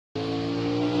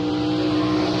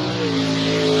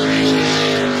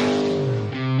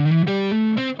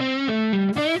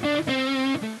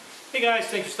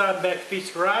thanks for stopping back to Pete's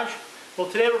Garage. Well,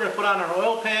 today we're going to put on our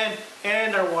oil pan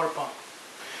and our water pump.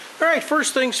 Alright,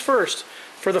 first things first.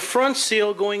 For the front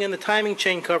seal going in the timing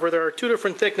chain cover, there are two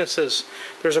different thicknesses.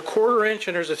 There's a 1/4 inch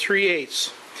and there's a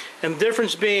 3/8. And the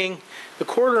difference being, the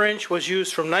 1/4 inch was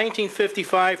used from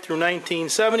 1955 through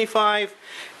 1975,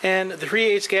 and the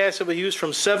 3/8 gasket was used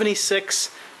from 76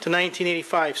 to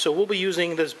 1985. So we'll be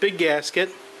using this big gasket,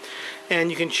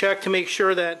 and you can check to make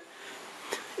sure that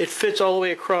it fits all the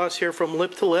way across here from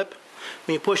lip to lip.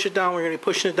 When you push it down, we're going to be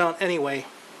pushing it down anyway.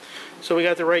 So we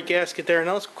got the right gasket there.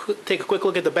 Now let's take a quick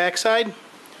look at the back side.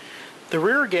 The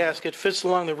rear gasket fits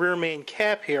along the rear main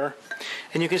cap here,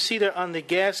 and you can see that on the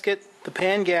gasket, the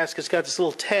pan gasket's got this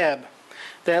little tab.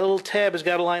 That little tab has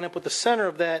got to line up with the center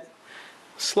of that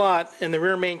slot in the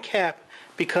rear main cap,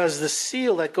 because the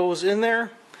seal that goes in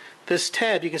there, this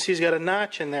tab, you can see, has got a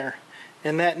notch in there,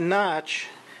 and that notch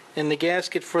in the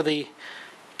gasket for the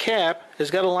cap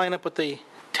has got to line up with the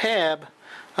tab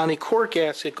on the cork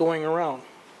gasket going around.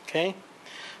 Okay,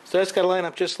 so that's got to line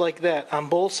up just like that on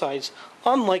both sides.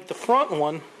 Unlike the front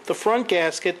one, the front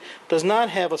gasket does not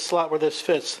have a slot where this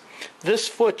fits. This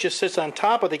foot just sits on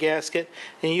top of the gasket,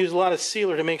 and you use a lot of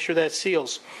sealer to make sure that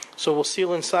seals. So we'll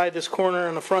seal inside this corner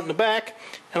in the front and the back,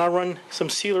 and I'll run some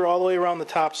sealer all the way around the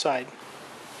top side.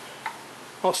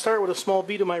 I'll start with a small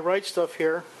bead of my right stuff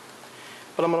here,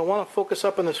 but I'm going to want to focus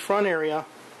up in this front area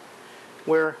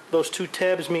where those two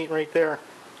tabs meet right there.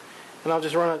 And I'll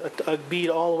just run a bead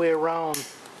all the way around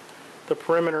the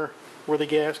perimeter where the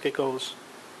gasket goes.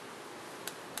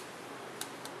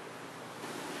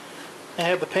 I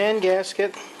have the pan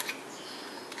gasket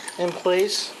in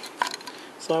place,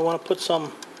 so I want to put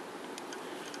some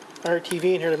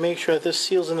RTV in here to make sure that this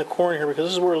seals in the corner here, because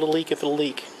this is where it'll leak if it'll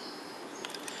leak.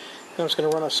 I'm just going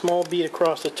to run a small bead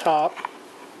across the top,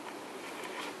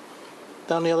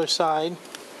 down the other side.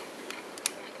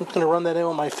 I'm going to run that in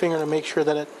with my finger to make sure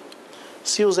that it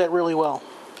seals that really well.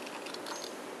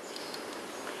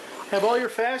 Have all your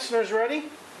fasteners ready,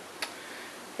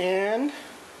 and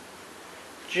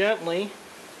gently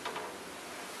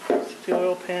stick the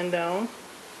oil pan down,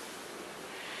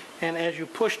 and as you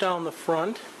push down the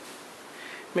front,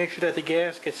 make sure that the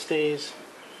gasket stays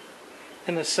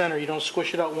in the center. You don't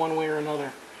squish it out one way or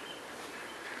another.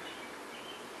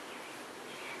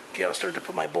 Okay, I'll start to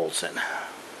put my bolts in.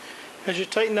 As you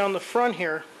tighten down the front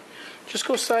here, just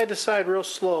go side to side real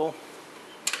slow,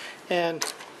 and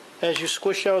as you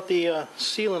squish out the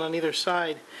sealant on either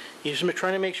side, you're just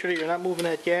trying to make sure that you're not moving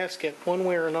that gasket one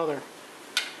way or another.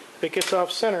 If it gets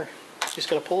off center, you just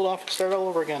got to pull it off and start all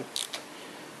over again,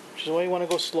 which is why you want to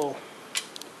go slow.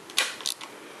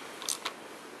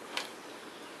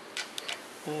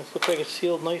 And it looks like it's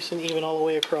sealed nice and even all the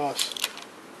way across.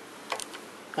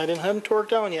 I didn't have them torqued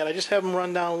down yet, I just have them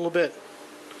run down a little bit.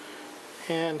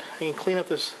 And I can clean up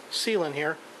this sealant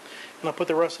here, and I'll put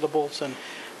the rest of the bolts in.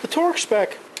 The torque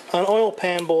spec on oil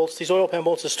pan bolts, these oil pan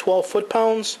bolts, is 12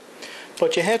 foot-pounds,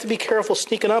 but you have to be careful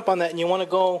sneaking up on that, and you want to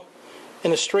go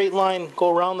in a straight line,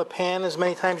 go around the pan as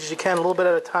many times as you can, a little bit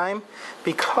at a time,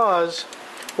 because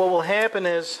what will happen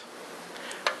is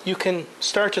you can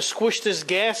start to squish this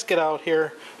gasket out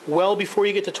here well before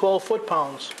you get to 12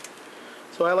 foot-pounds.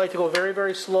 So I like to go very,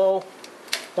 very slow.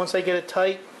 Once I get it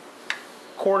tight,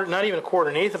 not even a quarter,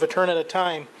 an eighth of a turn at a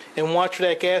time, and watch for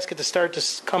that gasket to start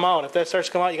to come out. If that starts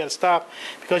to come out, you got to stop,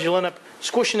 because you'll end up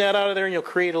squishing that out of there and you'll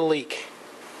create a leak.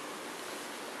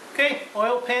 Okay,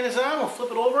 oil pan is on. We'll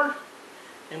flip it over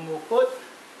and we'll put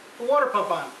the water pump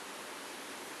on.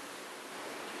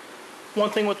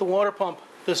 One thing with the water pump,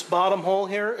 this bottom hole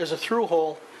here is a through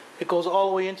hole. It goes all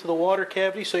the way into the water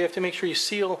cavity, so you have to make sure you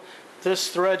seal this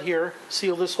thread here,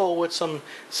 seal this hole with some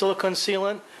silicone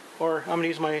sealant, or I'm going to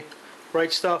use my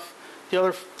right stuff. The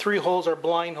other 3 holes are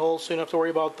blind holes, so you don't have to worry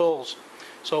about those.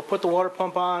 So I'll put the water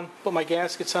pump on, put my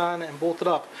gaskets on, and bolt it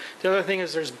up. The other thing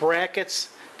is there's brackets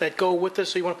that go with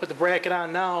this, so you want to put the bracket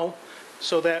on now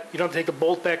so that you don't have to take the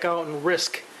bolt back out and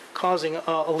risk causing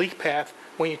a leak path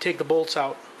when you take the bolts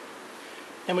out.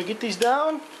 And we get these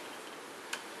down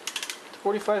to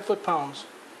 45 foot-pounds.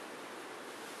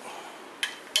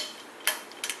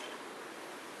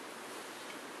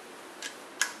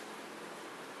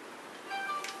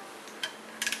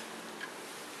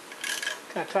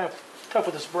 Kind of tough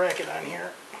with this bracket on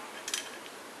here.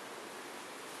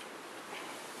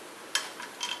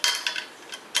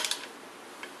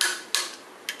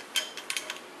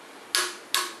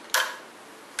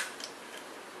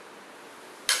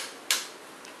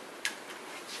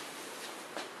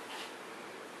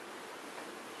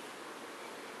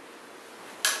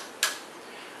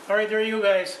 Alright, there you go,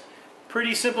 guys.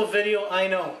 Pretty simple video, I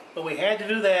know, but we had to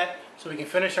do that so we can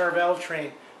finish our valve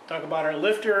train. Talk about our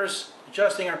lifters,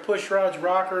 adjusting our push rods,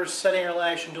 rockers, setting our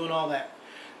lash, and doing all that.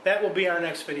 That will be our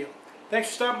next video. Thanks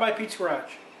for stopping by Pete's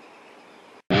Garage.